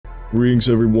Greetings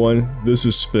everyone, this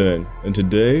is Sven, and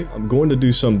today I'm going to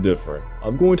do something different.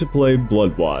 I'm going to play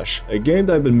Bloodwash, a game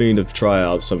that I've been meaning to try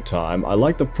out sometime. I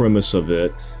like the premise of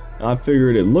it, and I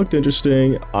figured it looked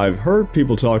interesting. I've heard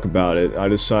people talk about it. I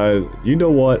decided, you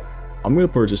know what, I'm going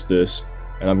to purchase this,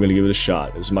 and I'm going to give it a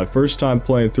shot. This is my first time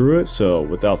playing through it, so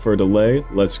without further delay,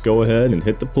 let's go ahead and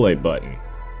hit the play button.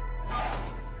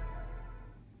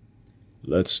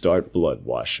 Let's start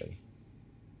bloodwashing.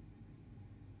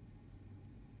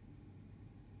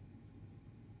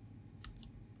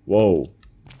 Whoa.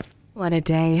 What a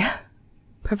day.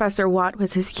 Professor Watt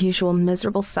was his usual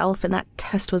miserable self, and that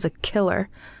test was a killer.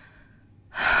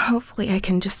 Hopefully I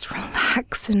can just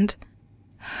relax and...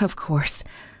 Of course,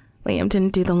 Liam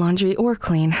didn't do the laundry or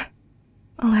clean.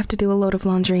 I'll have to do a load of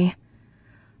laundry.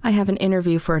 I have an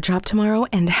interview for a job tomorrow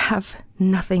and have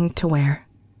nothing to wear.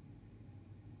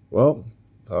 Well,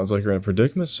 sounds like you're in a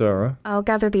predicament, Sara. I'll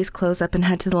gather these clothes up and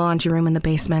head to the laundry room in the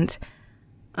basement.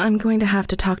 I'm going to have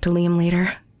to talk to Liam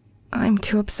later. I'm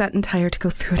too upset and tired to go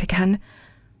through it again.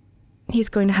 He's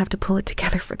going to have to pull it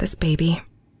together for this baby.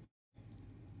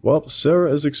 Well, Sara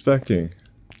is expecting.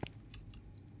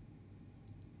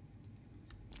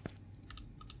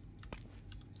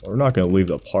 We're not going to leave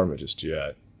the apartment just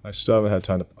yet. I still haven't had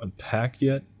time to unpack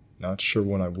yet. Not sure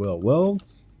when I will. Well,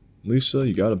 Lisa,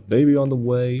 you got a baby on the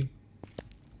way.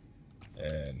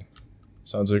 And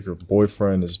sounds like your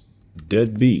boyfriend is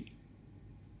deadbeat.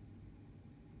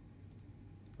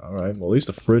 Alright, well at least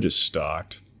the fridge is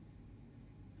stocked.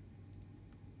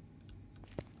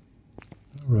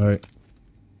 Alright.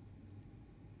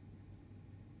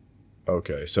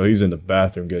 Okay, so he's in the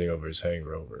bathroom getting over his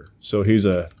hangover. So he's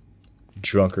a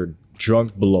drunk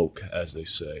bloke, as they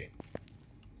say.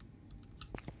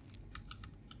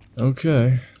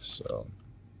 Okay, so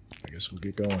I guess we'll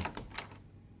get going.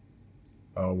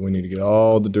 Oh, we need to get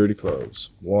all the dirty clothes.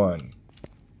 1,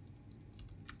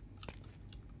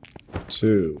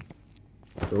 2,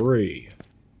 3,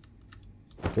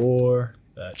 4.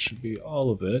 That should be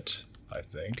all of it, I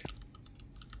think.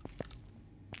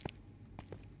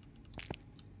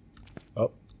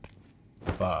 Oh,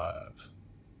 5.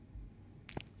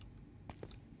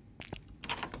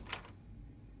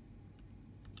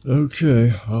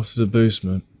 Okay, off to the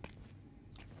basement.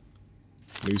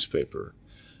 Newspaper.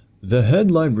 The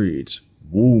headline reads,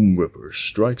 "Womb Ripper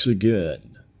strikes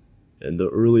again." In the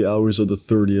early hours of the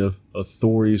 30th,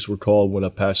 authorities were called when a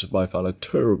passerby found a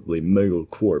terribly mangled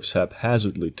corpse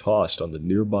haphazardly tossed on the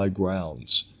nearby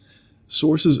grounds.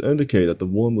 Sources indicate that the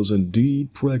woman was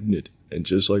indeed pregnant, and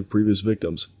just like previous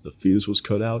victims, the fetus was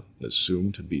cut out and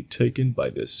assumed to be taken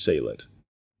by the assailant.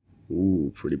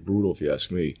 Ooh, pretty brutal if you ask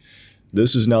me.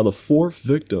 This is now the 4th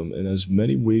victim in as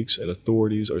many weeks, and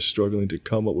authorities are struggling to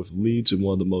come up with leads in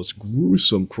one of the most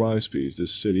gruesome crime sprees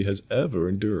this city has ever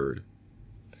endured.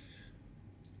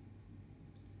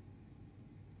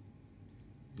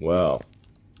 Wow,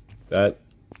 that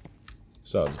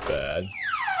sounds bad.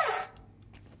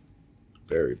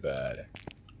 Very bad.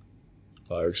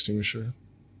 Fire extinguisher?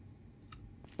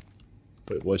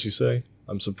 Wait, what'd you say?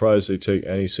 I'm surprised they take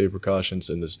any safe precautions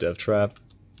in this death trap.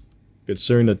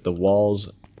 Considering that the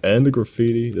walls and the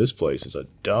graffiti, this place is a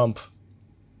dump.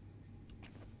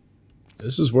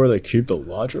 This is where they keep the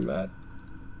laundromat?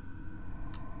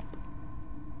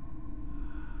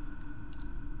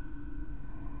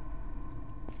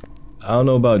 I don't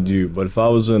know about you, but if I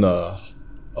was in a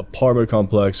apartment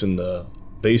complex and the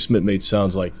basement made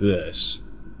sounds like this,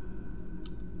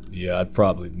 yeah, I'd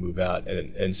probably move out in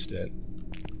an instant.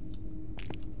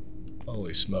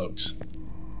 Holy smokes.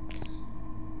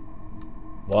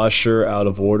 Washer out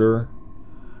of order.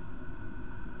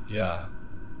 Yeah.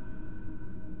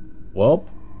 Well,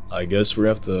 I guess we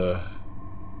have to...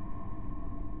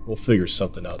 We'll figure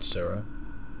something out, Sara.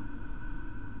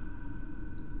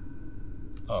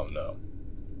 Oh no.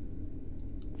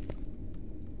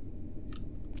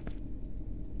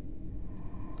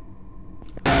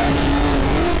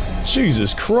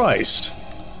 Jesus Christ!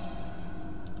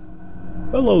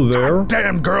 Hello there. God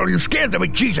damn, girl, you scared the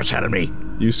bejesus out of me.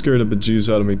 You scared the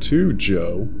bejesus out of me too,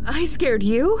 Joe. I scared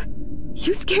you?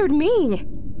 You scared me.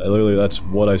 Literally, that's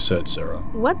what I said, Sara.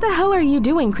 What the hell are you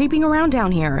doing creeping around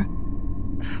down here?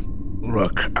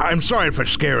 Look, I'm sorry for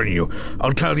scaring you.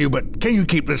 I'll tell you, but can you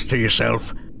keep this to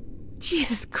yourself?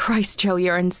 Jesus Christ, Joe,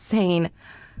 you're insane.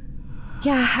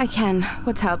 Yeah, I can.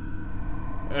 What's up?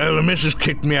 The missus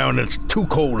kicked me out and it's too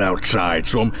cold outside,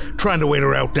 so I'm trying to wait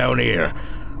her out down here.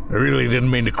 I really didn't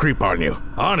mean to creep on you.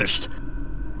 Honest.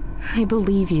 I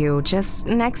believe you. Just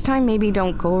next time maybe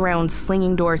don't go around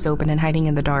slinging doors open and hiding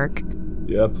in the dark.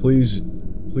 Yeah, please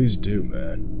do,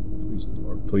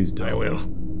 man. Please don't. I will.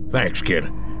 Thanks,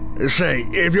 kid. Say,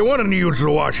 if you want to use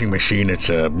the washing machine, it's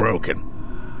broken.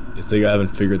 You think I haven't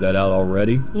figured that out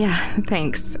already? Yeah,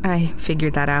 thanks. I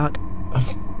figured that out.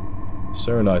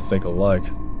 Sara and I think alike.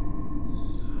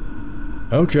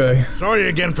 Okay. Sorry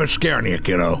again for scaring you,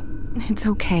 kiddo. It's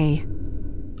okay.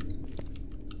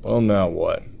 Well, now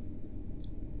what?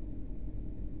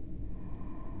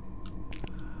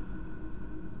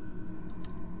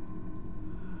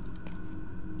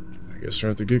 I guess I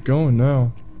have to get going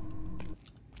now.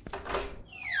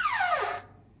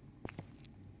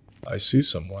 I see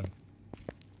someone.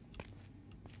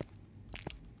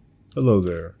 Hello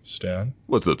there, Stan.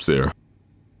 What's up, Sara?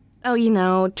 Oh, you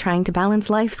know, trying to balance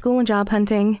life, school, and job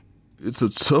hunting. It's a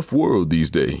tough world these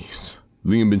days.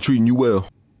 Liam been treating you well?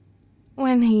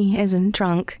 When he isn't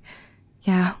drunk.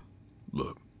 Yeah.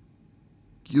 Look,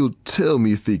 you'll tell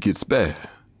me if it gets bad.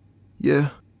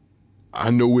 Yeah? I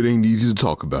know it ain't easy to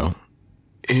talk about.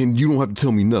 And you don't have to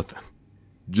tell me nothing.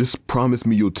 Just promise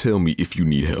me you'll tell me if you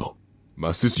need help.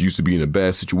 My sister used to be in a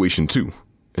bad situation too,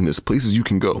 and there's places you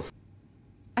can go.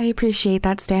 I appreciate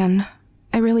that, Stan.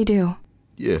 I really do.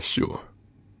 Yeah, sure.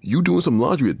 You doing some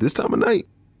laundry at this time of night?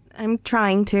 I'm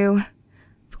trying to.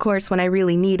 Of course, when I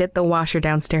really need it, the washer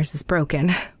downstairs is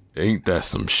broken. Ain't that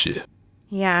some shit?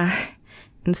 Yeah.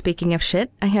 And speaking of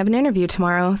shit, I have an interview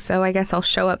tomorrow, so I guess I'll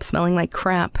show up smelling like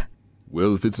crap.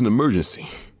 Well, if it's an emergency,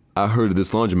 I heard of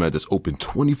this laundromat that's open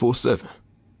 24/7,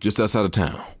 just outside of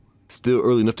town. Still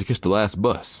early enough to catch the last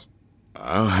bus.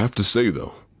 I'll have to say,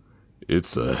 though,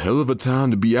 it's a hell of a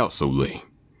time to be out so late,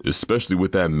 especially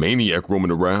with that maniac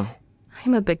roaming around.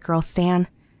 I'm a big girl, Stan.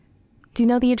 Do you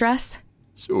know the address?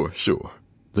 Sure.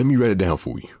 Let me write it down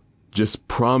for you. Just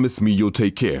promise me you'll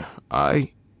take care,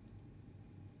 aight?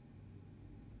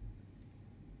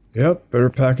 Yep, better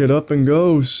pack it up and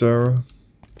go, Sara.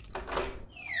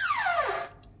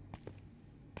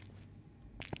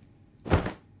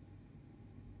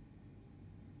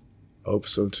 Hope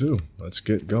so too. Let's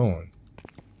get going.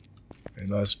 Any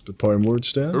last departing word,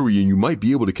 Stan? Hurry and you might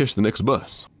be able to catch the next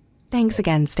bus. Thanks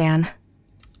again, Stan.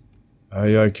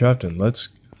 Aye, Captain. Let's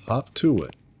hop to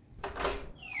it.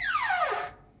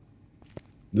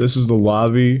 This is the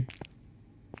lobby.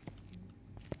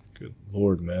 Good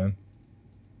lord, man.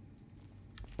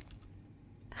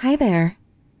 Hi there.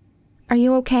 Are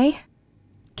you okay?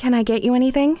 Can I get you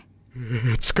anything?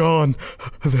 It's gone.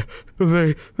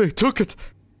 They took it.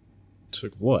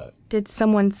 Took what? Did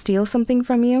someone steal something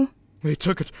from you? They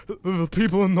took it. The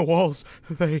people in the walls.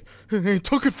 They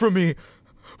took it from me.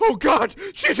 Oh God,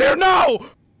 she's here now!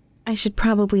 I should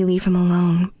probably leave him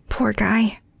alone. Poor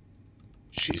guy.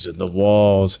 She's in the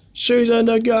walls. She's in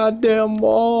the goddamn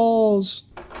walls.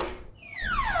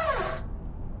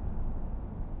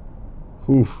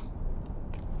 Whew.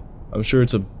 I'm sure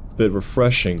it's a bit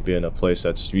refreshing being a place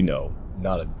that's, you know,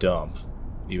 not a dump,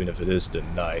 even if it is the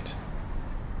night.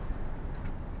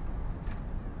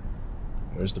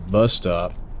 There's the bus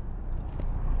stop.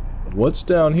 What's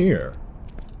down here?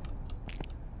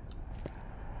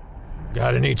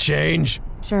 Got any change?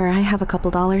 Sure, I have a couple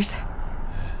dollars.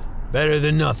 Better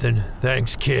than nothing,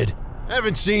 thanks, kid.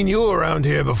 Haven't seen you around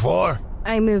here before.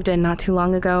 I moved in not too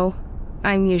long ago.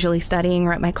 I'm usually studying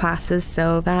or at my classes,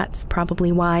 so that's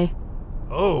probably why.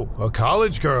 Oh, a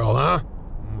college girl, huh?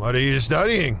 What are you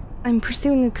studying? I'm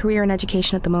pursuing a career in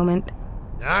education at the moment.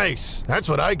 Nice, that's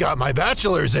what I got my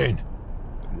bachelor's in.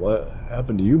 What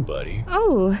happened to you, buddy?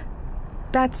 Oh,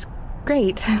 that's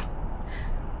great.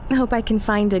 I hope I can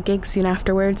find a gig soon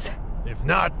afterwards. If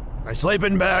not, my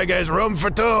sleeping bag has room for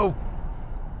two.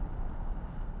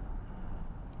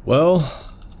 Well,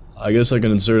 I guess I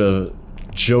can insert a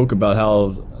joke about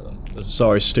how the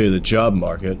sorry state of the job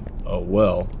market. Oh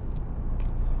well.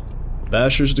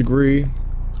 Bachelor's degree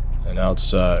and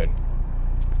outside.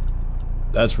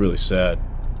 That's really sad.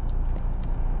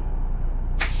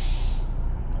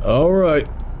 Alright,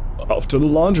 off to the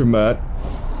laundromat.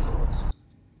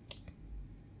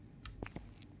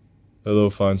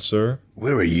 Hello, fine sir.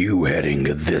 Where are you heading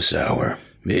at this hour,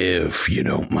 if you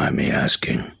don't mind me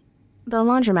asking? The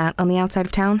laundromat on the outside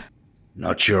of town.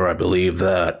 Not sure I believe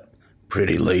that.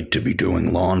 Pretty late to be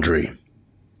doing laundry.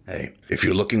 Hey, if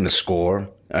you're looking to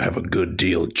score, I have a good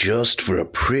deal just for a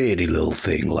pretty little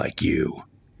thing like you.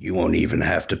 You won't even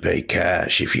have to pay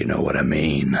cash if you know what I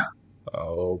mean.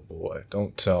 Oh boy,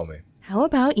 don't tell me. How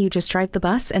about you just drive the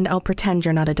bus and I'll pretend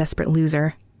you're not a desperate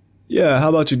loser? Yeah, how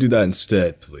about you do that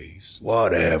instead, please?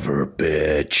 Whatever,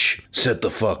 bitch. Sit the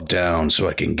fuck down so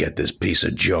I can get this piece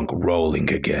of junk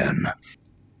rolling again.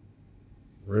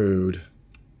 Rude.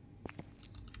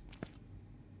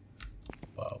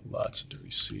 Wow, lots of dirty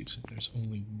seats. There's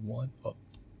only one. Oh.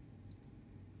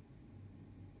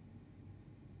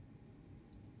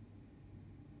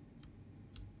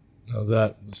 Now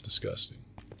that was disgusting.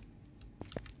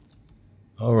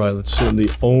 Alright, let's sit in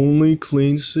the only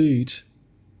clean seat.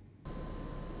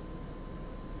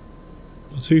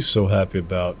 What's he so happy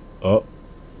about? Oh.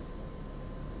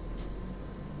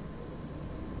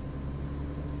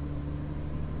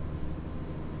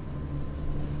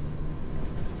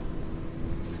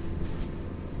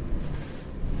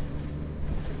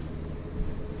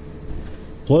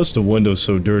 Plus the window's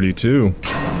so dirty too.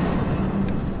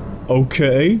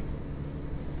 Okay.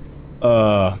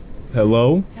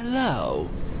 Hello? Hello.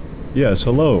 Yes,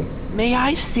 hello. May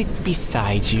I sit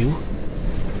beside you?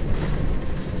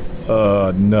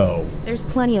 No. There's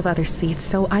plenty of other seats,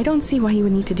 so I don't see why you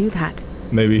would need to do that.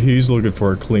 Maybe he's looking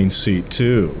for a clean seat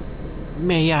too.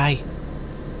 May I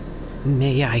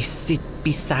sit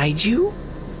beside you?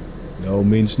 No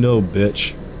means no,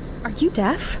 bitch. Are you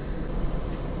deaf?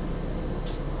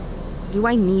 Do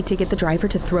I need to get the driver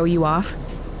to throw you off?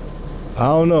 I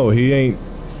don't know, he ain't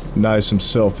nice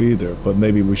himself either, but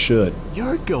maybe we should.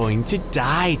 You're going to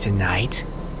die tonight.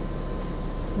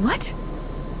 What?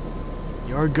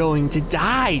 You're going to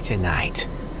die tonight.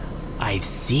 I've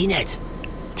seen it.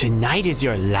 Tonight is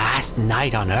your last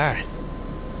night on Earth.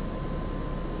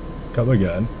 Come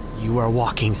again. You are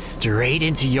walking straight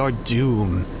into your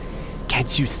doom.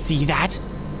 Can't you see that?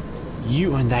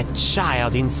 You and that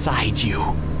child inside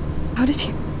you. How did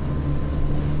you...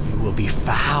 You will be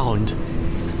found,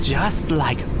 just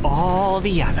like all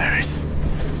the others.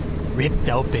 Ripped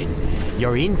open,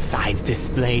 your insides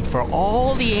displayed for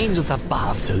all the angels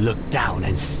above to look down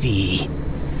and see.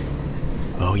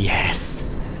 Oh yes,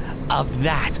 of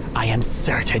that I am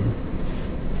certain.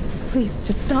 Please,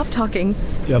 just stop talking.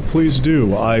 Yeah, please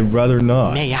do. I'd rather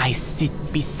not. May I sit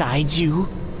beside you?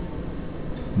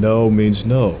 No means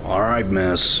no. Alright,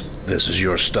 miss. This is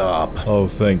your stop. Oh,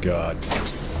 thank God.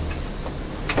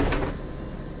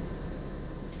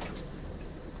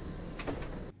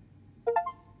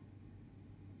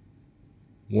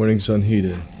 Warnings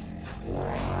unheeded.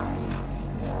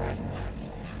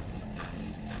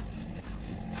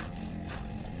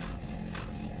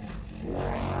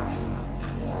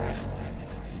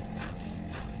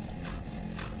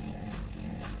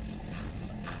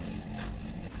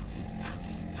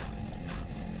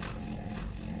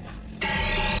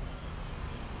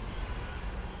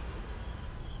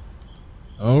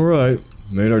 Alright,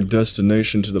 made our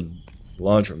destination to the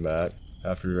laundromat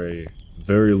after a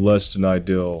very less than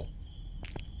ideal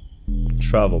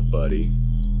travel buddy.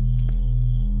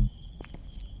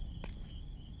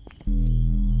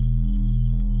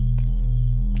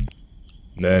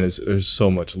 Man, there's so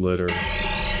much litter.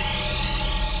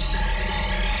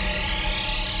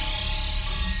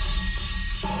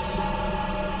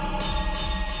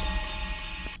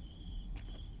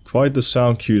 Quite the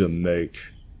sound cue to make,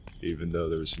 even though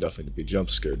there's nothing to be jump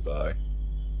scared by.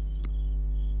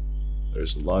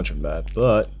 There's the laundromat,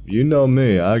 but you know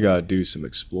me, I gotta do some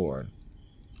exploring.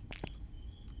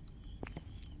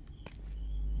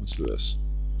 What's this?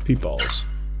 Peepballs.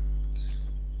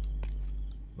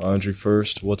 Laundry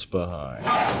first, what's behind?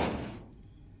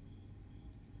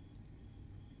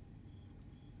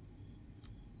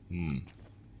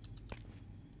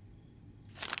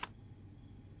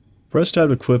 Press tab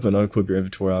to equip and unequip your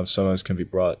inventory items sometimes can be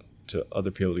brought to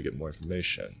other people to get more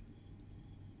information.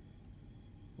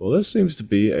 Well, this seems to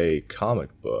be a comic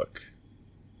book.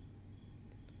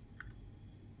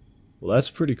 Well, that's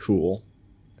pretty cool.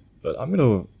 But I'm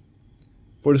gonna,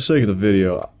 for the sake of the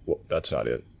video, well, that's not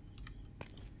it.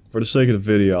 For the sake of the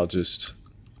video, I'll just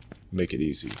make it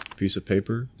easy. Piece of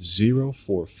paper,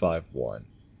 0451.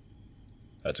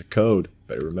 That's a code.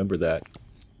 Better remember that.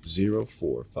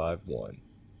 0451.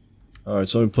 Alright,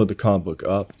 so let me put the comic book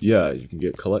up. Yeah, you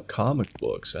can collect comic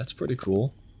books. That's pretty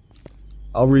cool.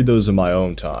 I'll read those in my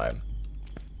own time.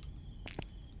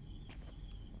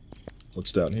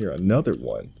 What's down here? Another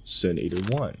one. Sin Eater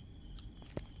 1.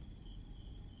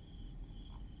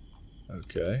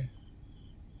 Okay.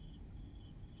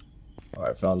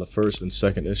 Alright, found the first and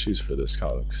second issues for this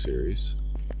comic series.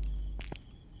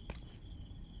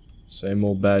 Same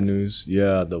old bad news.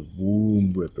 Yeah, the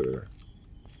Womb Ripper.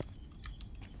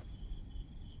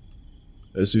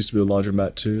 This used to be a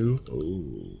laundromat too.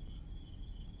 Ooh.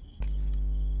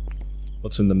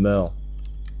 What's in the mail?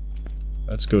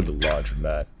 Let's go to the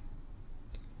laundromat.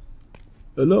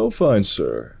 Hello, fine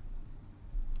sir.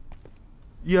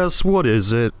 Yes, what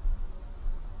is it?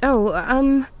 Oh,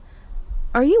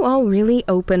 are you all really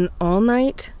open all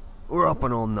night? We're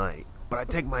open all night, but I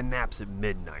take my naps at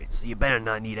midnight, so you better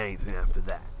not need anything after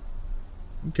that.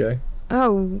 Okay.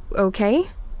 Oh, okay.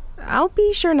 I'll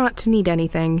be sure not to need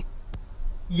anything.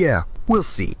 Yeah, we'll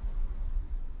see.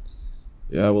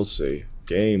 Yeah, we'll see.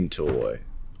 Game toy.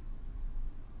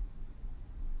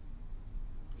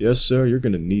 Yes, sir, you're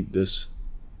gonna need this.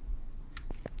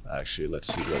 Actually, let's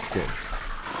see real quick.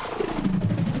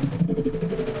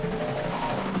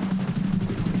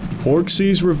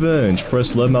 Porksy's Revenge.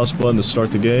 Press left mouse button to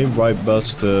start the game, right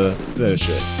mouse to finish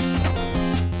it.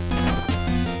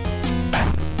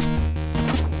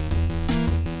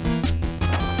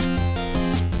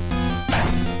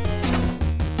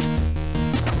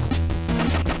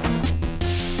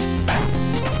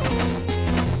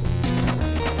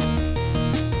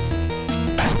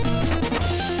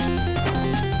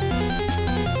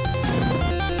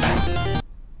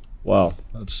 Wow,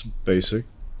 that's basic.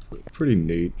 Pretty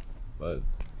neat, but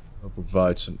it'll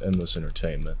provide some endless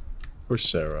entertainment for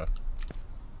Sara.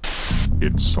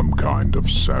 It's some kind of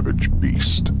savage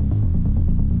beast.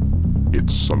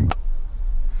 It's some...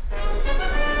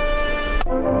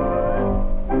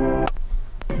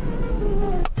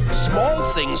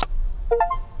 Small things.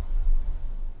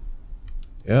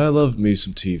 Yeah, I love me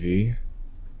some TV.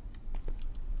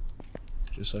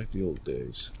 Just like the old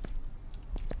days.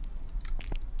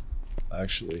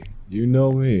 Actually, you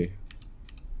know me.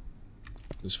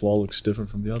 This wall looks different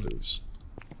from the others.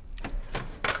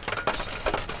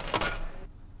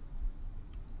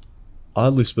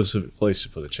 Oddly specific place to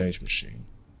put a change machine.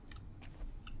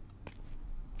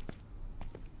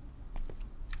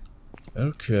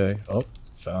 Okay. Oh,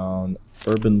 found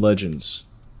urban legends.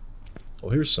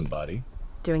 Well, here's somebody.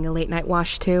 Doing a late night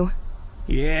wash too?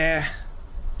 Yeah.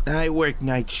 I work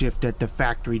night shift at the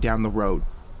factory down the road.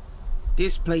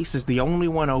 This place is the only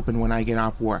one open when I get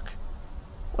off work.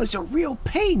 Was a real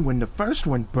pain when the first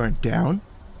one burnt down.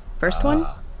 First one?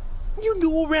 You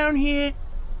knew around here?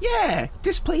 Yeah,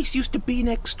 this place used to be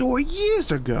next door years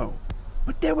ago.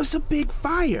 But there was a big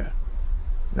fire.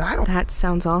 That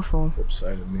sounds awful. Oops,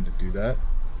 I didn't mean to do that.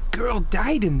 Girl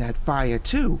died in that fire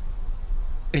too.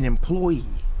 An employee.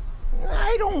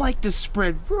 I don't like to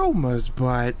spread rumors,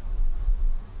 but...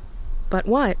 But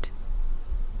what?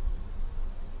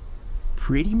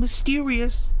 Pretty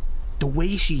mysterious. The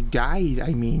way she died,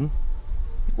 I mean.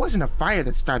 It wasn't a fire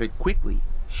that started quickly.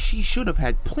 She should have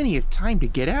had plenty of time to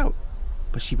get out.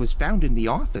 But she was found in the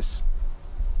office.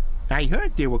 I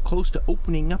heard they were close to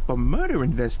opening up a murder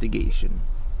investigation.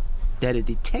 That a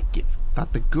detective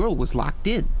thought the girl was locked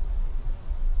in.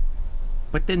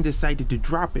 But then decided to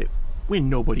drop it when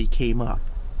nobody came up.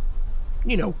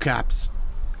 You know, cops.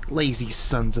 Lazy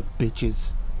sons of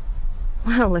bitches.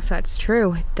 Well, if that's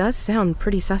true, it does sound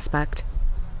pretty suspect.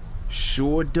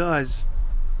 Sure does.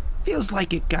 Feels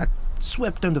like it got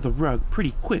swept under the rug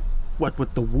pretty quick, what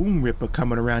with the womb ripper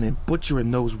coming around and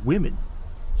butchering those women.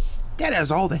 That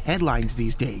has all the headlines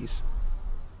these days.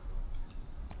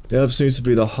 Dev seems to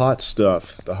be the hot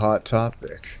stuff, the hot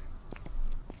topic.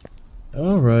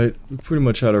 Alright, we pretty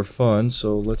much had our fun,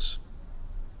 so let's...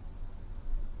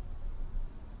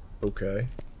 Okay.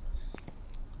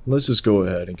 Let's just go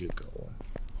ahead and get going.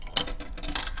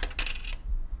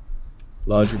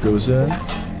 Laundry goes in.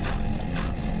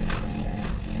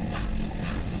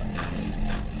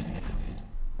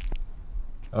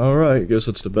 Alright, I guess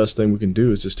that's the best thing we can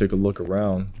do is just take a look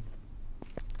around.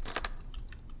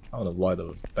 I don't know why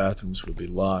the bathrooms would be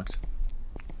locked.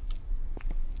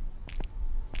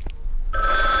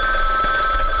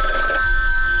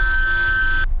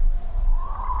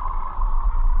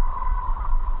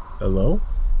 Hello?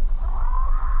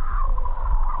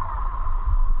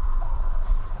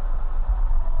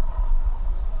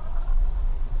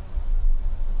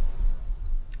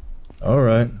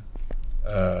 Alright.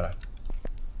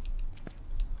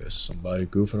 Guess somebody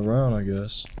goofing around, I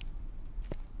guess.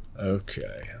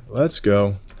 Okay, let's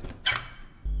go.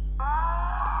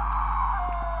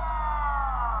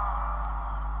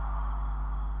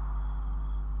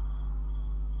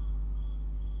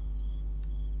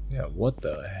 Yeah, what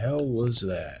the hell was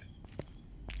that?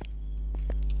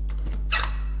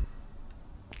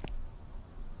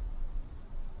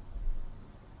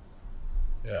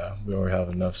 Yeah, we already have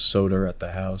enough soda at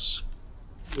the house.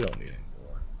 We don't need any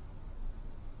more.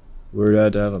 Weird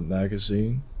had to have a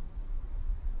magazine.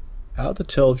 How to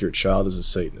tell if your child is a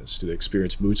Satanist? Do they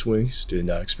experience mood swings? Do they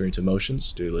not experience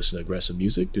emotions? Do they listen to aggressive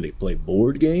music? Do they play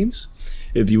board games?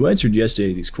 If you answered yes to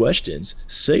any of these questions,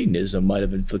 Satanism might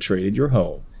have infiltrated your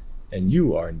home, and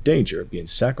you are in danger of being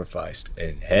sacrificed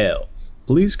in hell.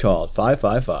 Please call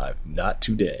 555 not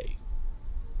today.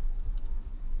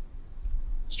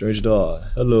 Strange dog.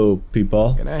 Hello,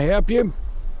 people. Can I help you?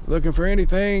 Looking for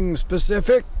anything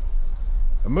specific?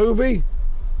 A movie?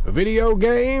 A video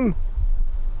game?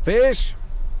 Fish?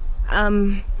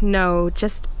 No,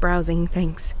 just browsing,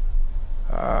 thanks.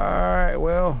 Alright,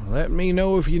 well, let me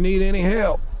know if you need any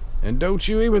help. And don't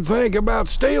you even think about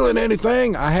stealing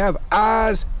anything. I have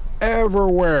eyes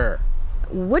everywhere.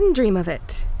 Wouldn't dream of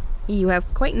it. You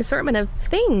have quite an assortment of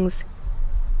things.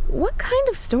 What kind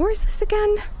of store is this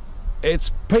again?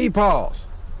 It's Peepaw's.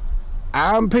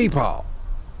 I'm Peepaw.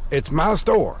 It's my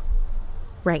store.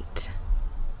 Right.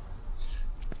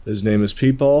 His name is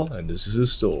Peepaw, and this is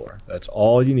his store. That's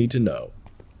all you need to know.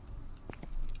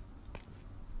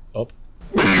 Oh.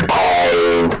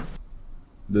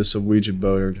 This Ouija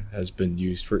board has been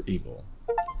used for evil.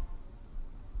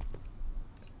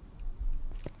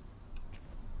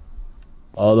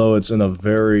 Although it's in a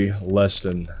very less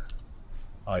than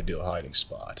ideal hiding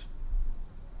spot.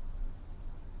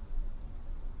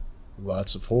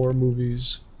 Lots of horror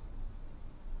movies.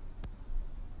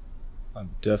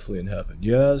 I'm definitely in heaven.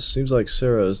 Yeah, it seems like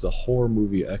Sara is the horror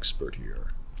movie expert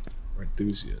here. Or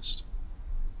enthusiast.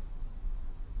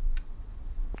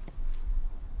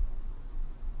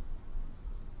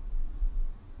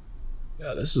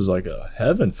 Yeah, this is like a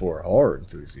heaven for a horror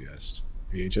enthusiast.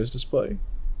 VHS display.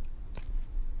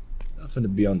 Nothing to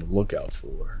be on the lookout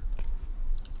for.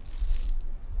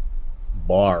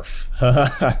 Barf.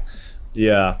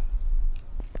 Yeah.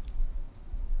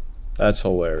 That's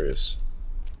hilarious.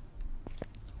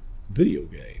 Video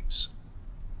games.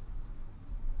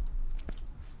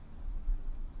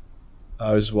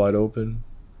 Eyes wide open.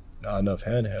 Not enough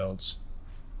handhelds.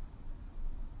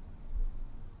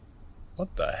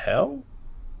 What the hell?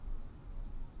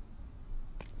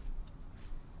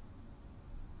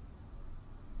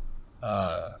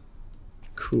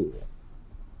 Cool.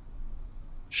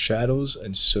 Shadows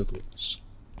and Circles.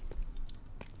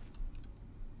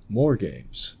 More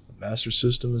games. The Master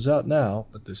System is out now,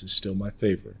 but this is still my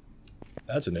favorite.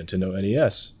 That's a Nintendo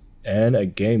NES. And a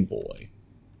Game Boy.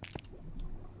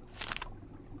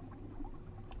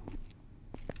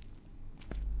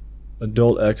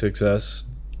 Adult XXS.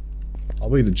 I'll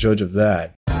be the judge of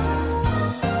that.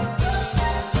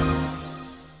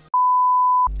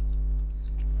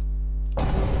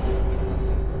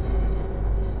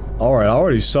 Alright, I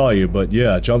already saw you, but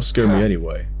yeah, jump scared me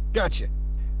anyway. Gotcha.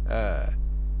 So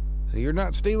you're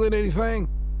not stealing anything?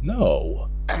 No.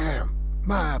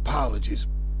 My apologies.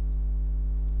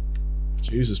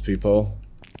 Jesus, people.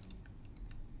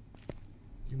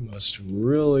 You must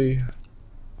really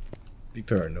be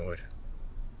paranoid.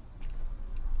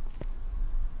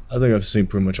 I think I've seen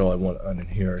pretty much all I want in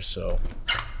here, so...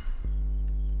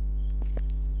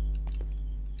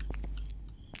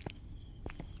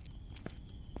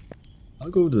 I'll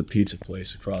go to the pizza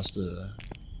place across the...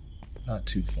 not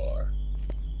too far.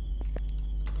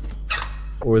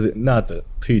 Or not the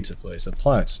pizza place, the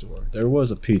plant store. There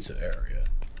was a pizza area.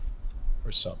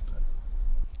 Or something.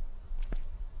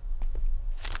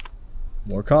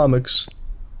 More comics.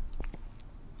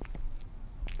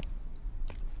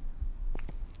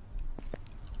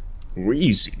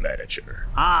 Greasy manager.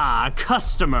 Ah,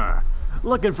 customer.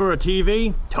 Looking for a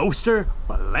TV, toaster,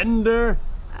 blender?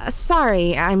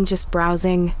 Sorry, I'm just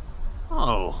browsing.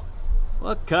 Oh,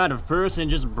 what kind of person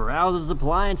just browses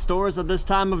appliance stores at this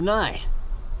time of night?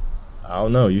 I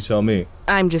don't know, you tell me.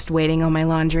 I'm just waiting on my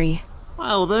laundry.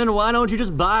 Well then, why don't you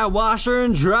just buy a washer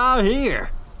and dryer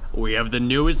here? We have the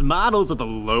newest models at the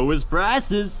lowest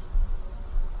prices.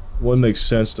 Wouldn't make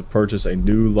sense to purchase a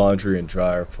new laundry and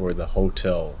dryer for the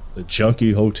hotel, the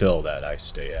junky hotel that I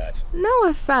stay at. No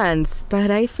offense,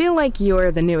 but I feel like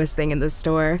you're the newest thing in the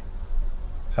store.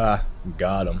 Ha,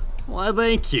 got him. Why,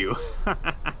 thank you.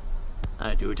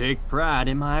 I do take pride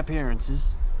in my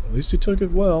appearances. At least you took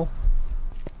it well.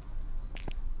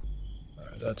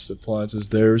 Alright, that's the appliances.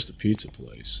 There's the pizza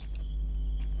place.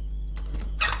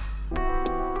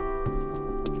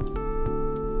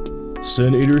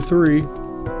 Sin Eater 3.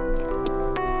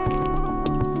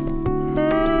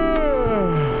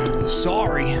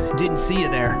 Sorry, didn't see you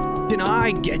there. Can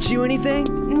I get you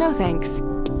anything? No thanks.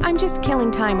 I'm just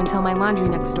killing time until my laundry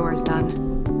next door is done.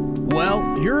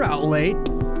 Well, you're out late.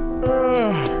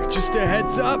 Just a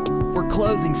heads up, we're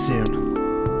closing soon.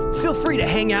 Feel free to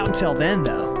hang out until then,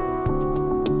 though.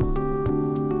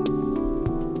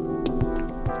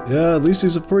 Yeah, at least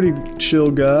he's a pretty chill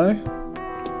guy.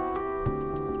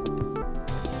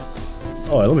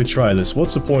 Alright, let me try this.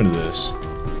 What's the point of this?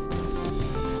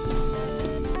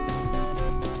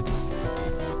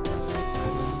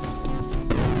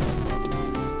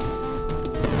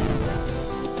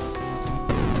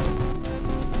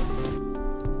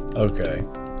 Okay.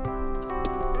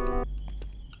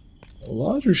 The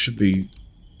laundry should be,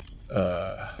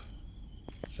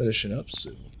 finishing up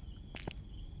soon.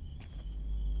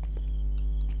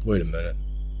 Wait a minute.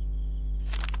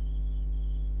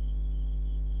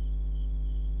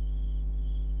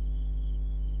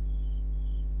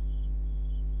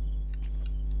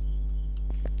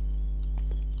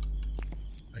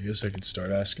 guess I can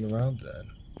start asking around then.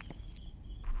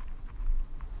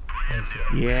 Okay.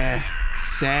 Yeah,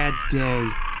 sad day.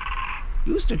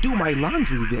 Used to do my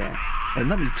laundry there, and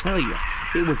let me tell you,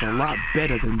 it was a lot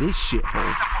better than this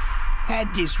shithole.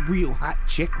 Had this real hot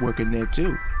chick working there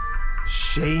too.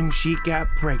 Shame she got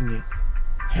pregnant.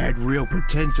 Had real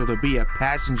potential to be a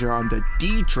passenger on the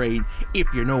D train,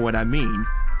 if you know what I mean.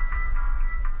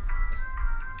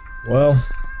 Well,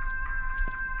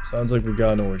 sounds like we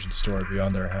got an origin story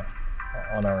beyond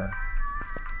on our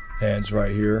hands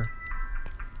right here.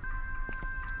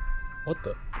 What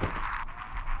the?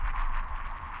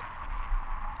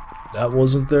 That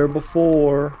wasn't there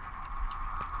before.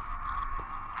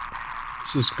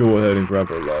 Let's just go ahead and grab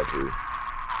our laundry.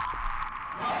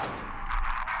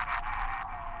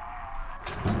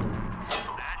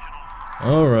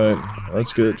 Alright,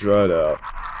 let's get it dried out.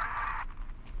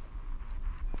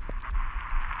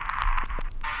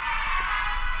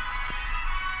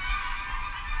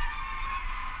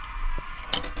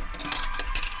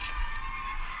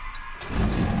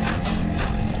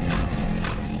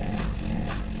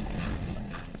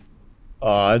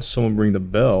 I had someone ring the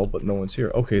bell, but no one's here.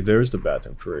 Okay, there's the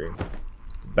bathroom key.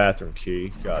 The bathroom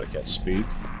key. God, I can't speak.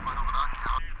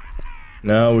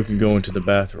 Now we can go into the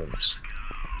bathrooms.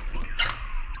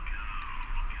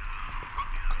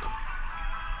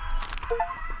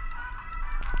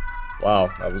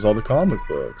 Wow, that was all the comic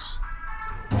books.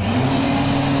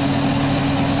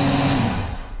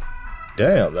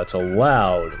 Damn, that's a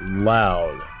loud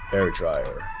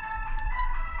hairdryer.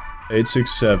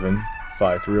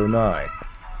 867-5309.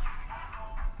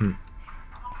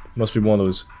 Must be one of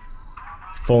those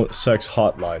phone sex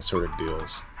hotline sort of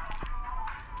deals.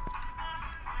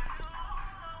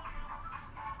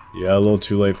 Yeah, a little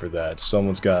too late for that.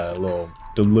 Someone's got a little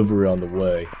delivery on the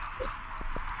way.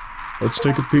 Let's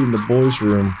take a peek in the boys'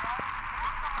 room.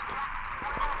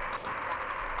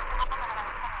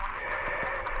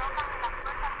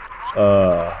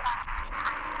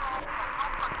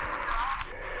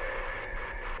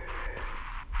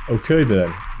 Okay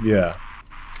then, yeah.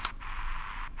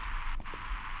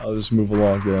 I'll just move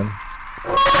along then.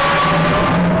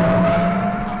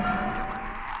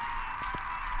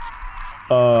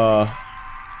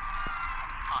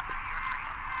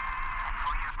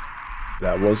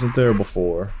 That wasn't there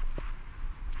before.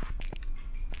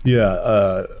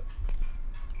 Yeah,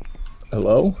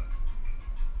 hello?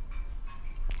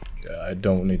 Yeah, I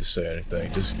don't need to say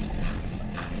anything, just...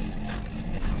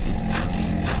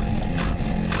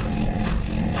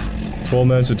 "12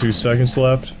 minutes and 2 seconds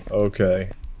left? Okay.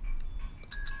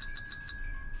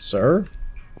 Sir?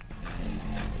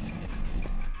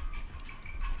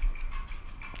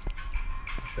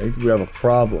 I think we have a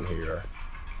problem here.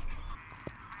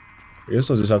 I guess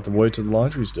I'll just have to wait till the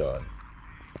laundry's done.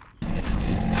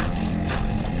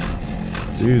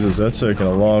 Jesus, that's taking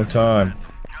a long time.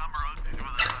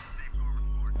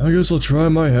 I guess I'll try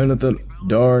my hand at that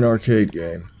darn arcade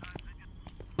game.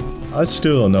 I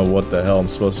still don't know what the hell I'm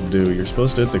supposed to do. You're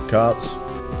supposed to hit the cops?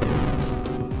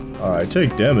 Alright,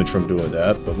 take damage from doing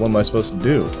that, but what am I supposed to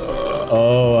do?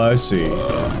 Oh, I see.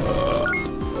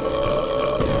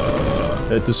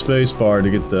 Hit the space bar to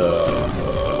get the...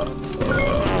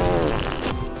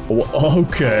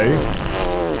 Okay.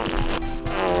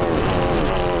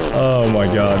 Oh my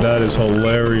god, that is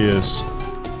hilarious.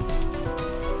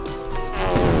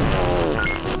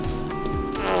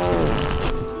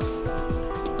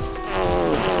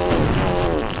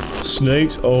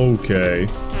 Snakes? Okay.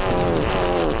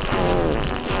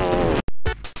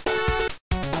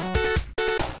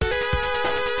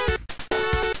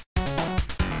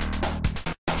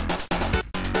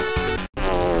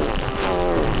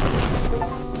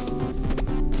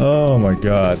 Oh my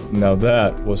god, now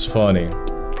that was funny.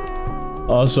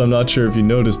 Also, I'm not sure if you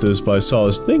noticed this, but I saw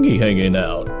this thingy hanging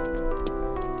out.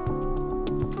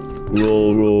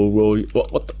 Roll.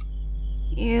 What the?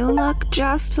 You look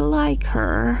just like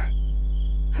her.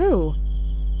 Who?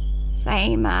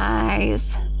 Same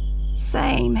eyes,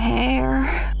 same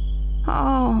hair.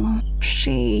 Oh,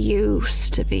 she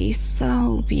used to be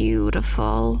so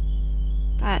beautiful.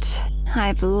 But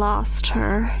I've lost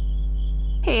her.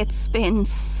 It's been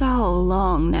so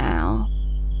long now,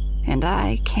 and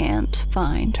I can't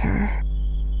find her.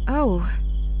 Oh.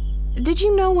 Did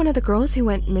you know one of the girls who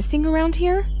went missing around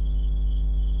here?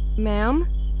 Ma'am?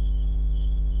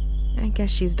 I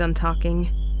guess she's done talking.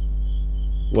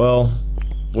 Well,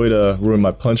 way to ruin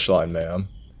my punchline, ma'am.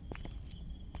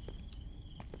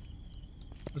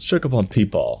 Let's check up on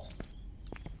Peepaw.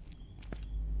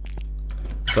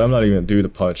 So I'm not even gonna do the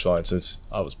punchline since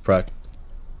I was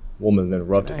woman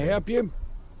interrupted. Can I help you?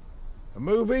 A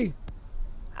movie?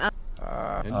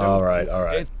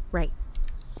 Alright. Right.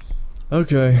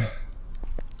 Okay.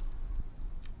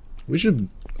 We should...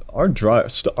 Our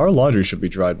laundry should be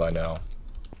dried by now.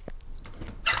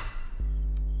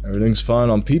 Everything's fine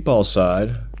on Peepaw's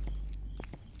side.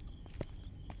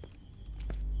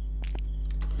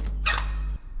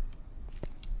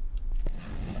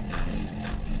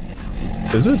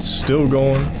 Is it still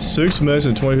going? 6 minutes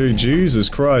and 23. Jesus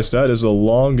Christ, that is the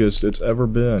longest it's ever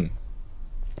been.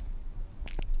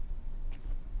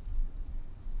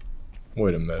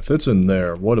 Wait a minute, if it's in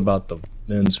there, what about the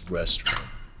men's restroom?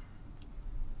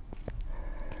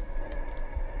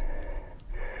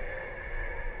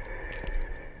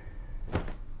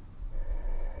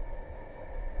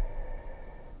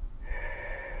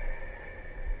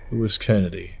 Lewis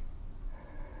Kennedy.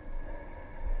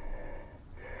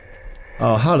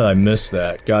 Oh, how did I miss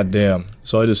that? God damn.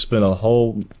 So I just spent a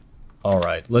whole...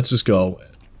 Alright, let's just go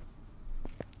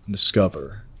and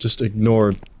discover. Just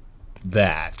ignore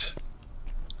that.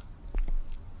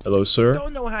 Hello, sir?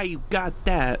 Don't know how you got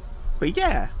that, but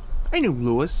yeah, I knew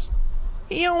Lewis.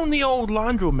 He owned the old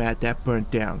laundromat that burnt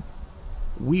down.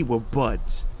 We were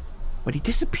buds, but he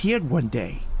disappeared one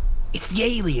day. It's the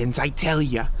aliens, I tell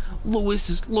ya. Lewis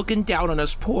is looking down on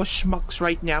us poor schmucks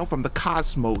right now from the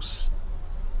cosmos.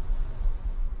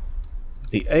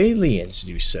 The aliens,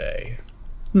 you say?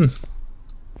 Well,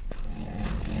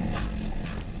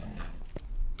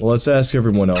 let's ask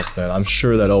everyone else then. I'm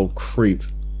sure that old creepy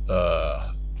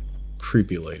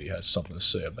lady has something to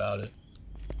say about it.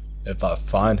 If I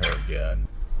find her again.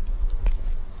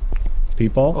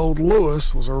 Peepaw? Old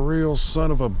Lewis was a real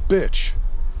son of a bitch.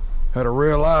 Had a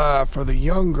real eye for the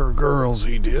younger girls,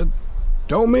 he did.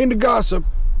 Don't mean to gossip,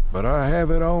 but I have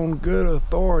it on good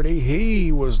authority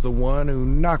he was the one who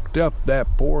knocked up that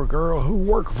poor girl who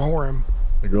worked for him.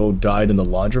 The girl died in the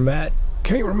laundromat?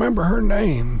 Can't remember her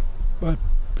name, but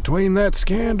between that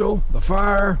scandal, the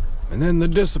fire, and then the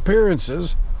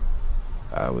disappearances,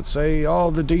 I would say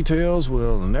all the details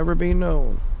will never be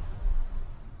known.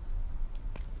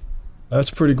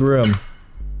 That's pretty grim.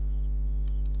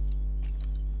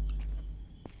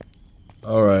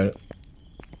 Alright.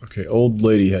 Okay, old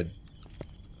lady had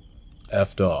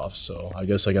effed off, so I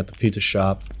guess I got the pizza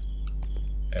shop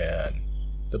and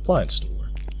the appliance store.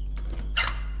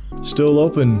 Still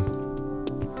open.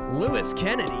 Lewis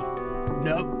Kennedy?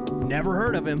 Nope, never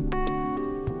heard of him.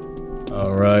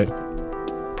 Alright.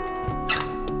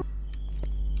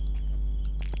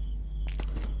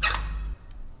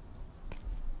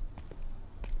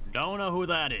 Don't know who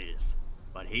that is,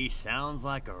 but he sounds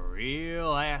like a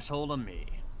real asshole to me.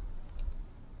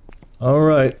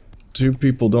 Alright. 2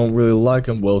 people don't really like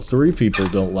him. Well, 3 people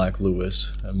don't like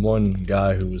Lewis, and 1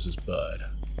 guy who was his bud.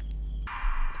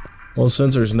 Well,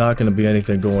 since there's not going to be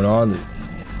anything going on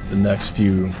the next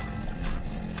few...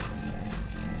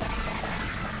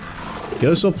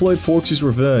 Guess I'll play Porky's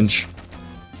Revenge.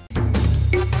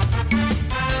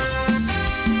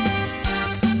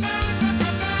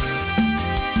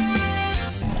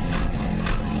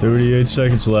 "38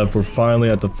 seconds left. We're finally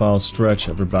at the final stretch,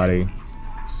 everybody.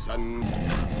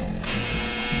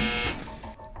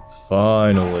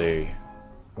 Finally.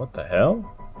 What the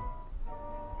hell?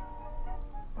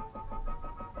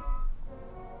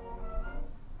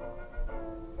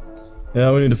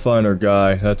 Yeah, we need to find our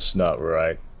guy. That's not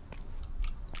right.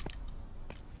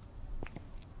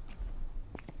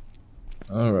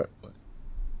 Alright.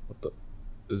 What the...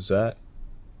 Is that...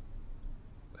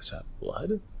 Is that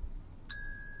blood?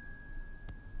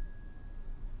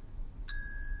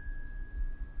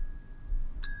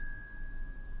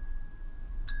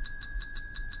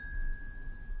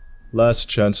 Last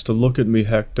chance to look at me,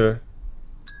 Hector.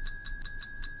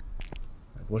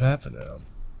 What happened to him?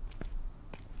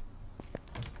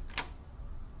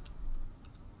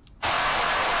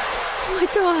 Oh my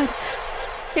god!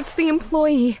 It's the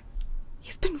employee.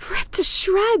 He's been ripped to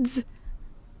shreds.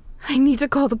 I need to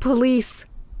call the police.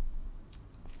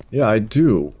 Yeah, I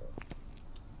do.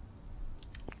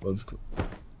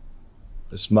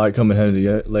 This might come in handy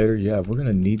later. Yeah, we're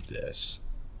gonna need this.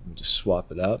 Let me just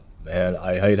swap it out. Man,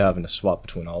 I hate having to swap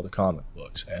between all the comic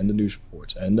books, and the news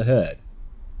reports, and the head.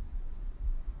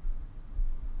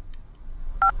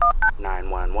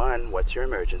 911, what's your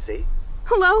emergency?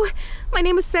 Hello? My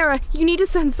name is Sara. You need to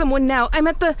send someone now. I'm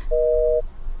at the...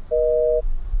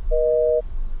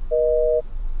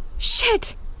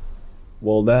 Shit!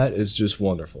 Well, that is just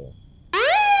wonderful.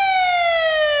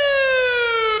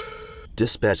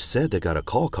 Dispatch said they got a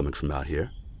call coming from out here.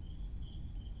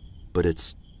 But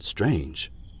it's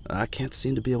strange. I can't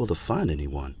seem to be able to find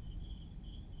anyone.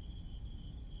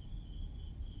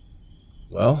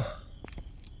 Well,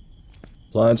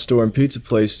 Appliance store and pizza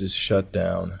place is shut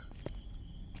down.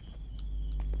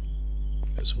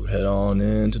 Guess we'll head on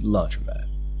into the laundromat.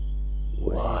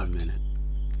 Wait a minute.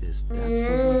 Is that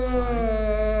someone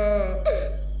crying?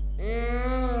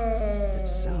 It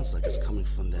sounds like it's coming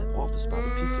from that office by the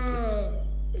pizza place.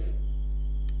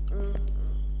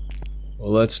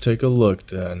 Well, let's take a look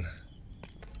then.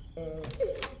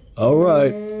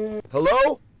 Alright.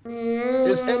 Hello?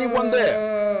 Is anyone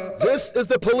there? This is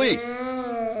the police.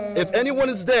 If anyone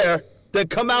is there, then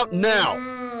come out now.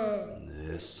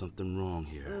 There's something wrong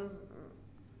here.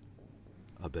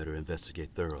 I better investigate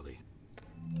thoroughly.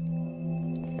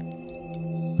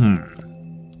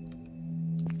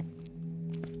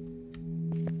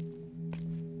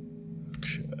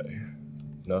 Okay.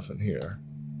 Nothing here.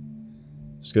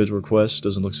 Schedule request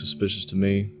doesn't look suspicious to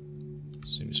me.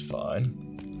 Seems fine.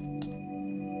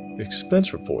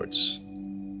 Expense reports.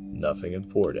 Nothing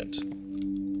important.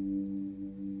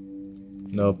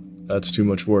 Nope, that's too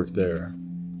much work there.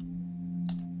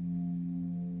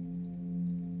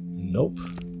 Nope.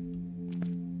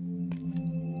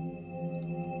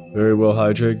 Very well,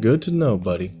 Hydrate. Good to know,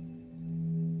 buddy.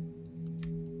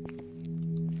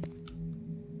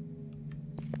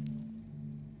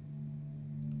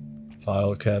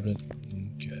 File cabinet.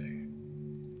 Okay.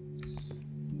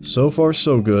 So far,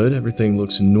 so good. Everything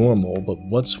looks normal, but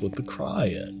what's with the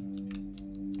cry-in?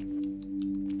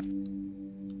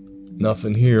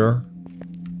 Nothing here.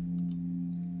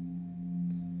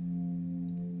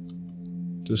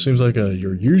 Just seems like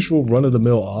your usual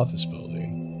run-of-the-mill office building.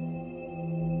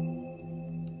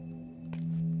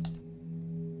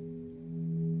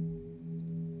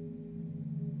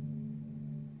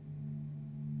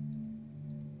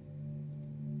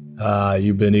 Ah,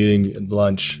 you've been eating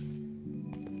lunch.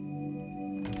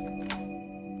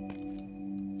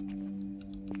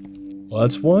 Well,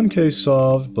 that's one case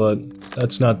solved, but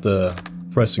that's not the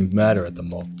pressing matter at the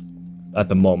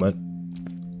moment.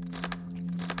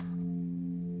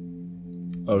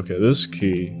 Okay, this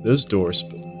key, this door.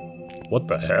 What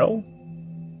the hell?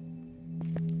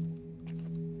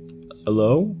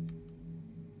 Hello?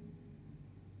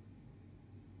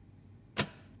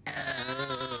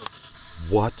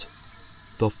 What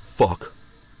the fuck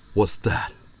was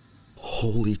that?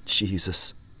 Holy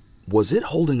Jesus. Was it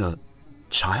holding a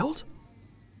child?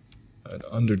 An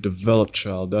underdeveloped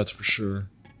child, that's for sure.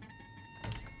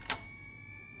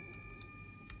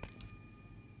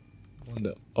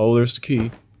 Oh, there's the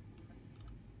key.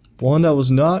 One that was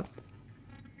not.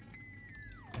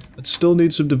 It still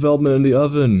needs some development in the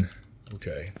oven.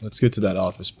 Okay, let's get to that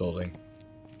office building.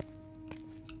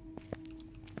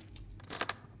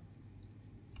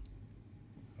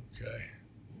 Okay.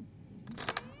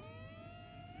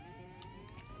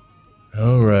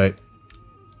 Alright.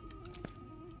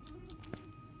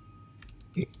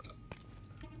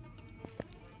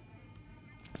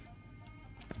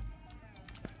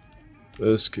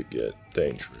 This could get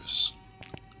dangerous.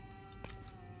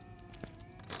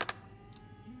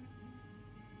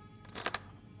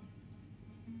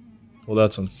 Well,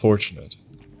 that's unfortunate.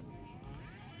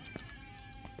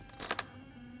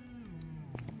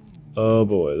 Oh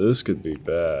boy, this could be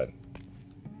bad.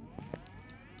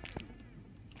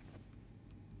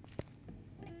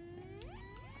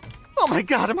 Oh my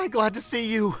god, am I glad to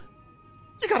see you!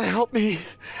 You gotta help me!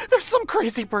 There's some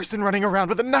crazy person running around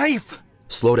with a knife!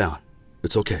 Slow down.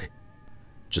 It's okay.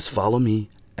 Just follow me,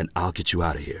 and I'll get you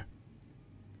out of here.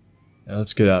 Now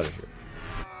let's get out of here.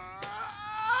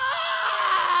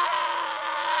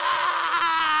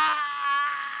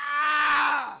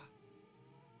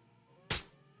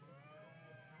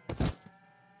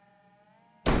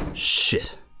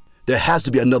 Shit. There has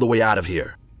to be another way out of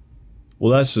here.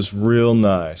 Well, that's just real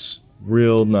nice.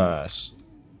 Real nice.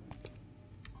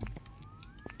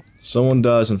 Someone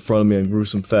dies in front of me in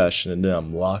gruesome fashion, and then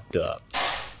I'm locked up.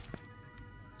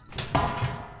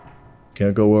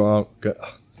 Can't go wrong.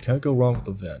 Can't go wrong with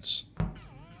the vents.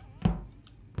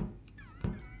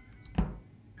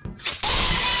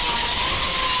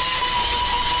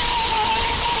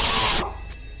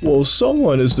 Well,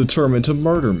 someone is determined to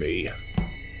murder me.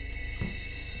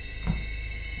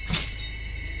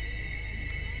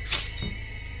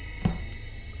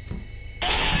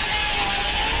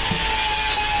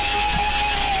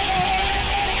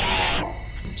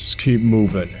 Just keep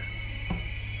moving.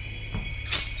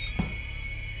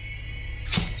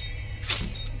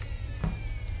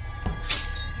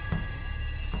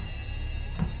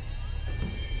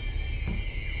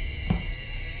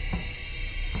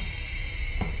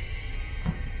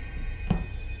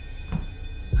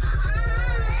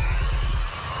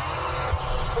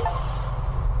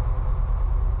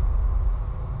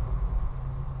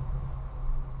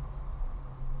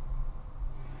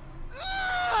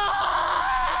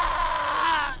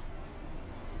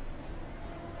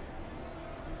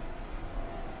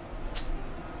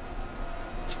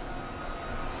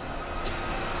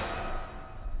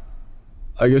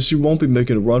 I guess you won't be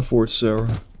making a run for it, Sara.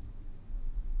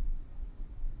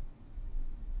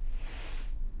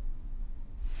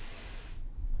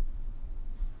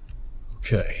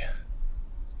 Okay.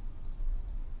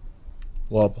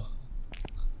 Well,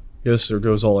 guess there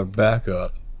goes all our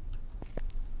backup.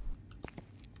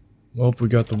 Well, we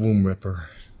got the Womb Ripper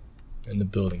in the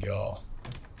building, y'all.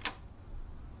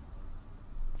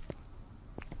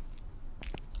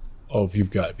 Oh, you've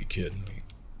got to be kidding me.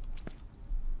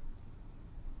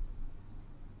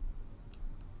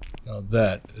 Now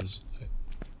that is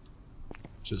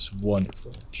just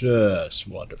wonderful. Just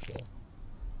wonderful.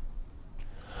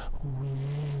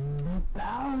 When the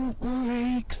bow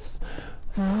breaks,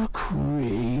 the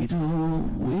cradle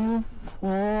will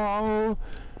fall,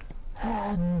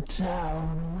 and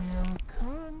down will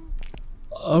come.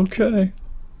 Okay.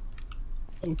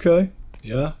 Okay.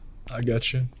 Yeah, I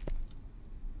got you.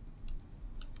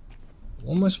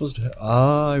 What am I supposed to have?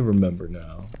 I remember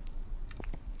now.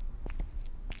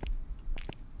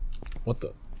 What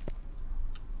the?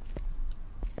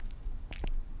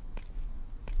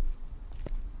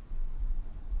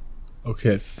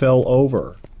 Okay, it fell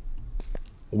over.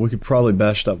 We could probably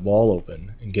bash that wall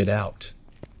open and get out.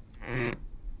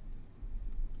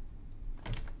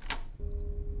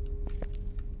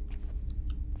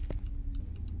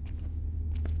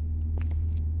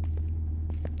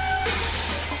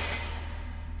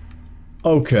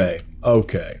 Okay,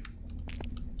 okay.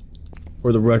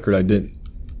 For the record, I didn't.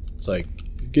 It's like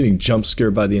getting jump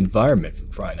scared by the environment, for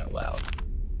crying out loud.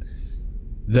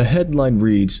 The headline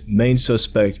reads, "Main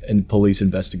suspect in police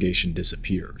investigation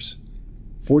disappears."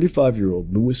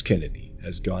 45-year-old Lewis Kennedy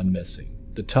has gone missing.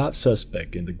 The top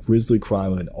suspect in the grisly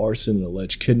crime of an arson and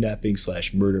alleged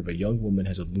kidnapping/murder of a young woman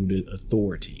has eluded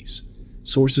authorities.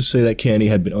 Sources say that Kennedy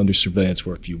had been under surveillance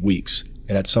for a few weeks,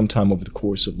 and at some time over the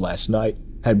course of last night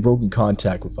had broken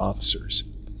contact with officers,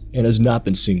 and has not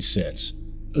been seen since.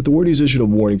 Authorities issued a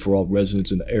warning for all residents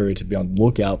in the area to be on the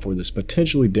lookout for this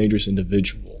potentially dangerous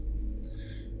individual.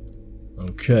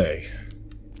 Okay.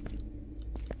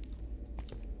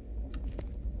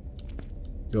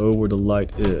 Go where the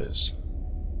light is.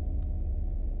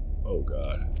 Oh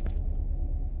god.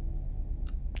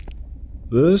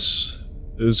 This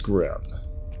is grim.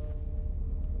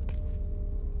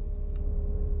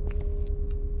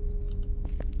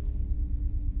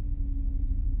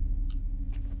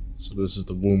 So this is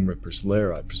the Womb Ripper's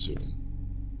lair, I presume.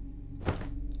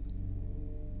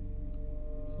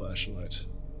 Flashlight.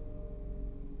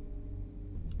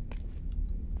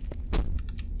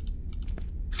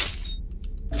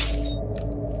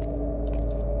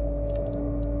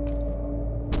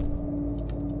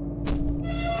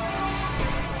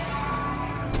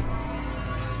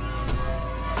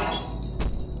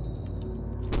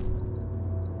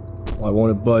 I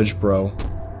won't budge, bro.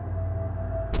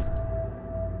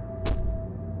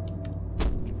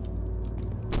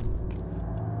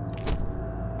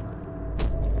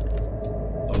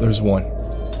 Oh, there's one.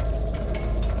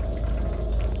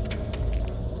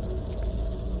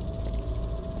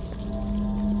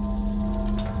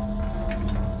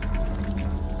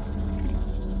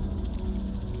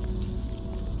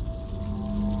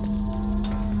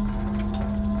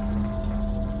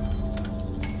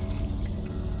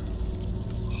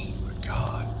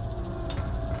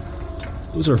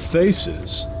 Those are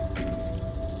faces.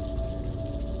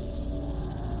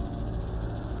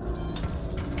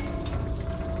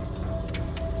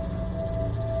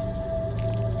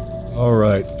 All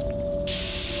right.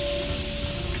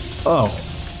 Oh.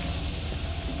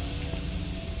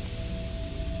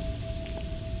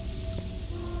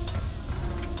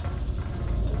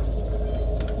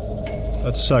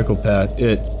 That psychopath,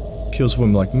 it kills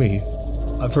women like me.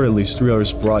 I've heard at least 3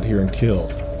 others brought here and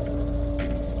killed.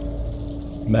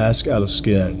 Mask out of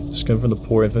skin. Skin from the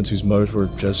poor infants whose mothers were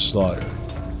just slaughtered.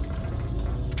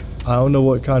 I don't know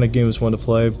what kind of game this one to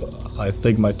play, but I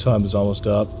think my time is almost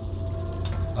up.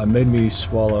 I made me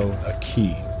swallow a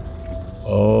key.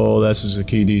 Oh, this is a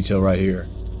key detail right here.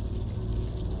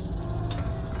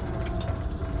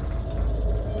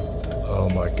 Oh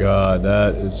my god,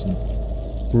 that is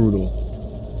brutal.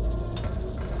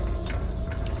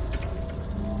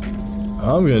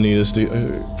 I'm gonna need us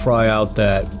to pry out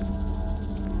that.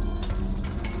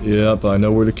 Yep, I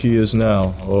know where the key is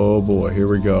now. Oh boy, here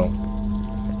we go.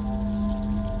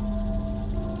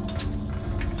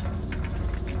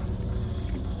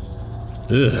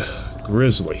 Ugh,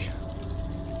 grisly.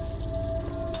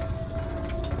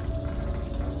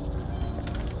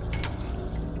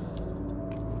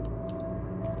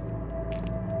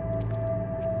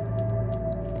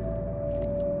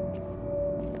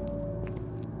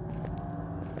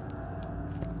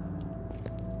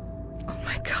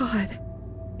 God.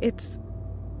 It's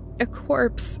a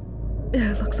corpse.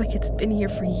 It looks like it's been here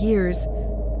for years.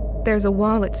 There's a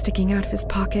wallet sticking out of his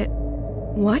pocket.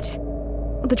 What?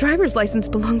 The driver's license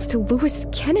belongs to Lewis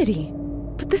Kennedy.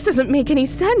 But this doesn't make any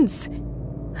sense.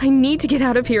 I need to get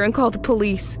out of here and call the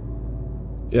police.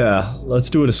 Yeah, let's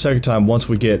do it a second time once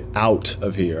we get out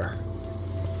of here.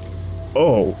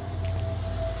 Oh.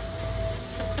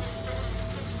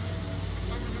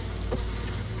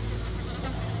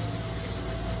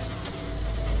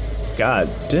 God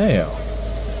damn.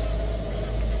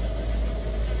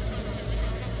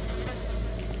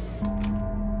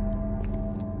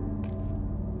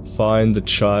 Find the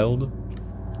child.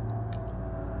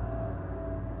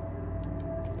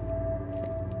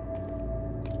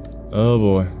 Oh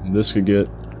boy, this could get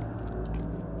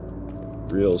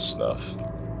real snuff.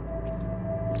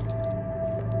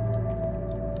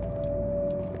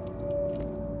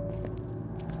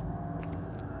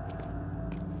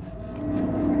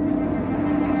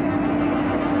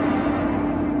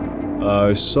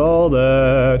 I saw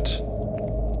that.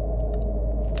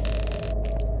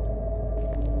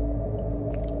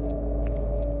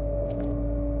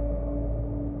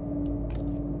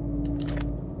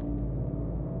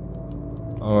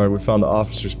 Alright, we found the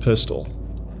officer's pistol.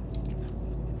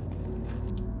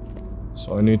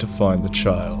 So I need to find the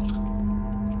child.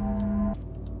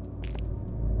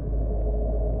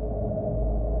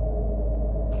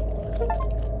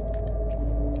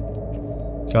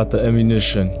 Got the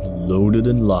ammunition loaded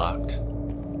and locked.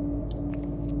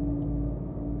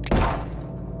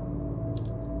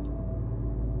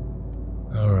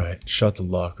 Alright, shut the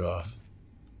lock off.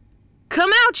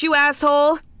 Come out, you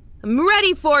asshole! I'm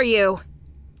ready for you!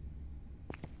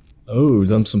 Oh,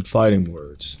 them some fighting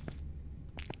words.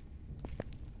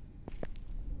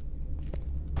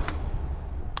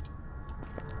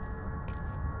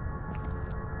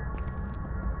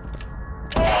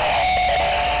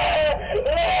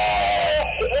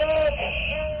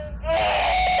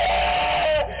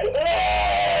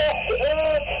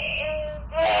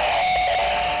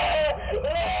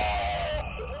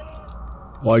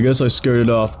 Well, I guess I scared it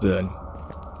off then.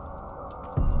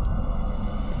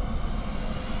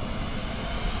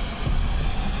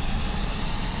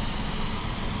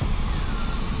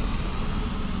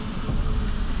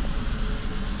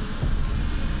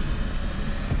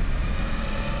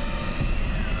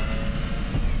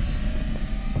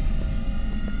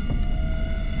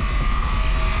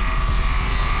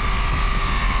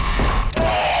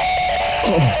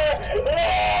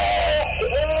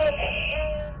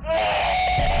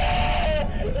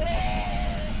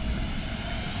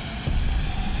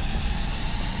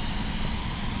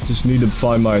 Just need to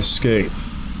find my escape.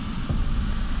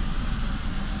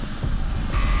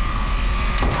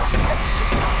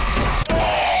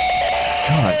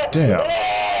 God damn.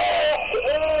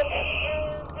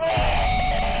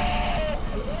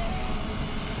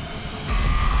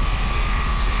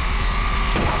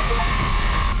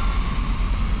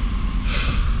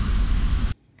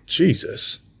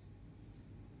 Jesus.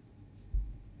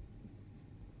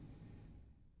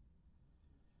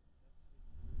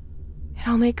 It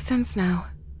all makes sense now.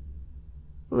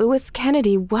 Lewis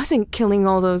Kennedy wasn't killing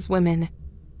all those women.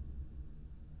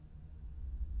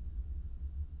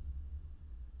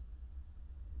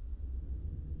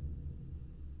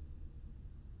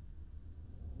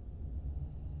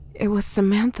 It was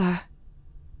Samantha.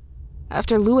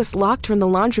 After Lewis locked her in the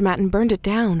laundromat and burned it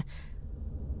down,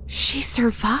 she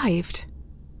survived.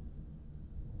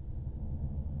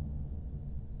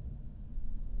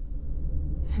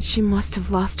 And she must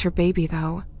have lost her baby,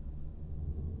 though.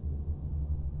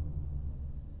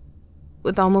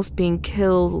 With almost being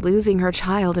killed, losing her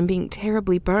child, and being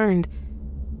terribly burned,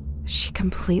 she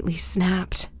completely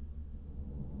snapped.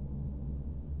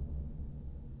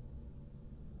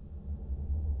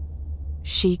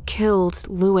 She killed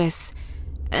Lewis,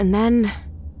 and then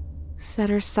set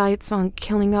her sights on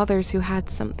killing others who had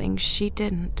something she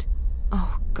didn't.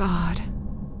 Oh, God.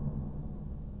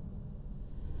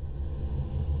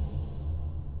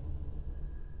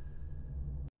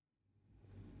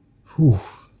 Whew.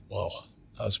 Well,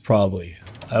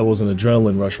 that was an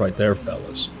adrenaline rush right there,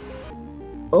 fellas.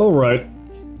 Alright.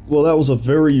 Well, that was a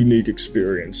very unique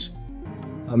experience.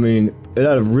 I mean, it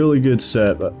had a really good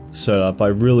setup. I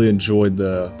really enjoyed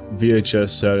the VHS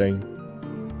setting.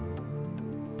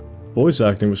 Voice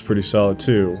acting was pretty solid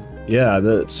too. Yeah,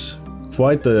 that's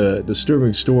quite the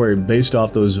disturbing story based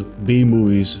off those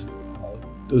B-movies,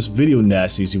 those video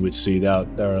nasties you would see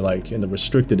that are like in the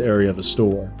restricted area of a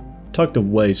store, tucked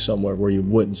away somewhere where you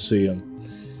wouldn't see them.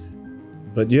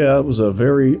 But yeah, it was a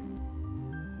very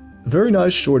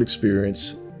nice short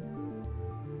experience.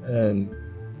 And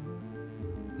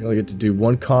you only get to do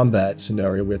one combat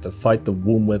scenario. We have to fight the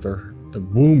Womb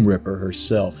Ripper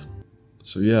herself.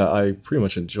 So yeah, I pretty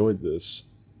much enjoyed this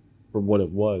for what it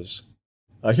was.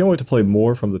 I can't wait to play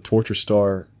more from the Tortue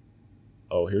Star.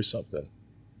 Oh, here's something.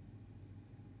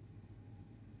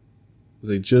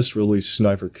 They just released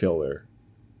Sniper Killer.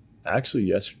 Actually,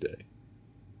 yesterday.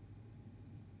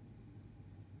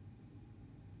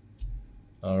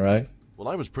 Alright. Well,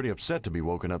 I was pretty upset to be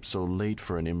woken up so late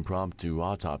for an impromptu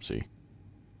autopsy.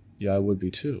 Yeah, I would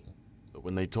be too. But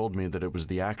when they told me that it was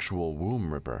the actual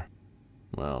Womb Ripper,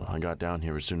 well, I got down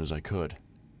here as soon as I could.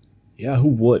 Yeah, who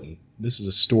wouldn't? This is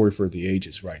a story for the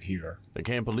ages right here. I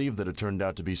can't believe that it turned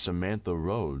out to be Samantha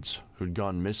Rhodes, who'd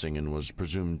gone missing and was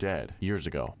presumed dead years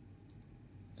ago.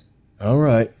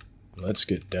 Alright, let's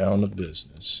get down to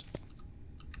business.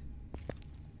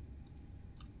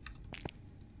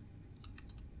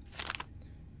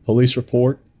 Police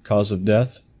report, cause of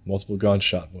death, multiple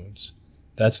gunshot wounds.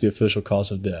 That's the official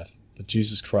cause of death. But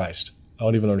Jesus Christ, I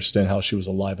don't even understand how she was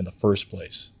alive in the first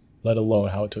place, let alone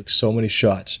how it took so many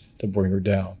shots to bring her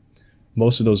down.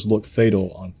 Most of those look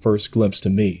fatal on first glimpse to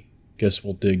me. Guess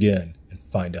we'll dig in and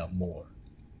find out more.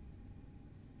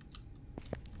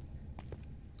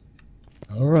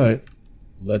 Alright,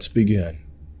 let's begin.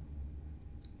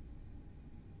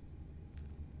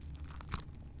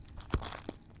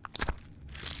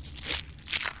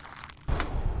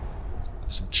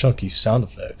 Some chunky sound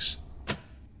effects.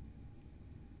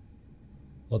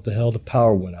 What the hell? The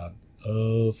power went out.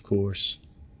 Of course.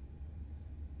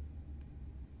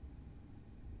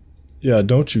 Yeah,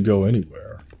 don't you go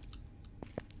anywhere.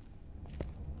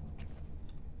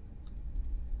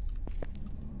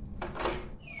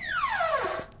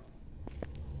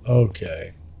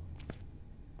 Okay.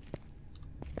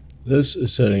 This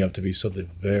is setting up to be something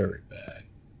very bad.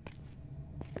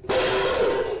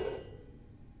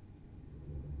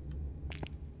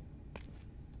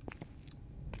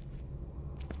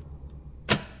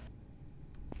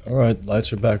 Alright,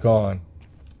 lights are back on.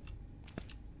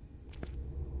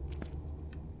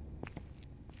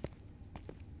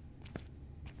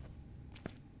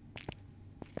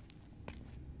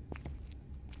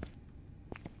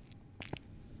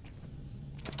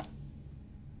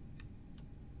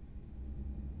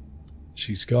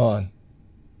 She's gone.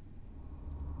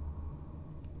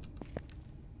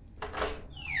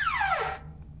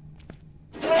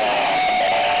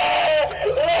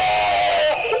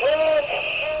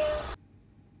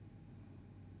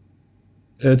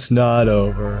 It's not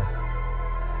over.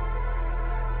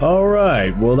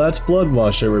 Alright, well that's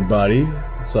Bloodwash, everybody.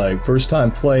 It's like first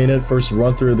time playing it, first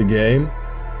run through of the game.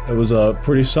 It was a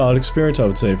pretty solid experience, I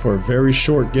would say, for a very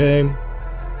short game.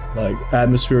 Like,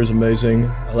 atmosphere is amazing.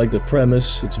 I like the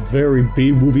premise. It's very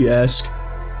B-movie-esque.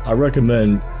 I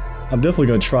recommend. I'm definitely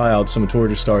going to try out some of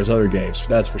Tortue Star's other games,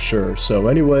 that's for sure. So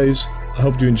anyways, I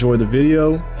hope you enjoyed the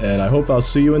video, and I hope I'll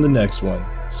see you in the next one.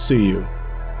 See you.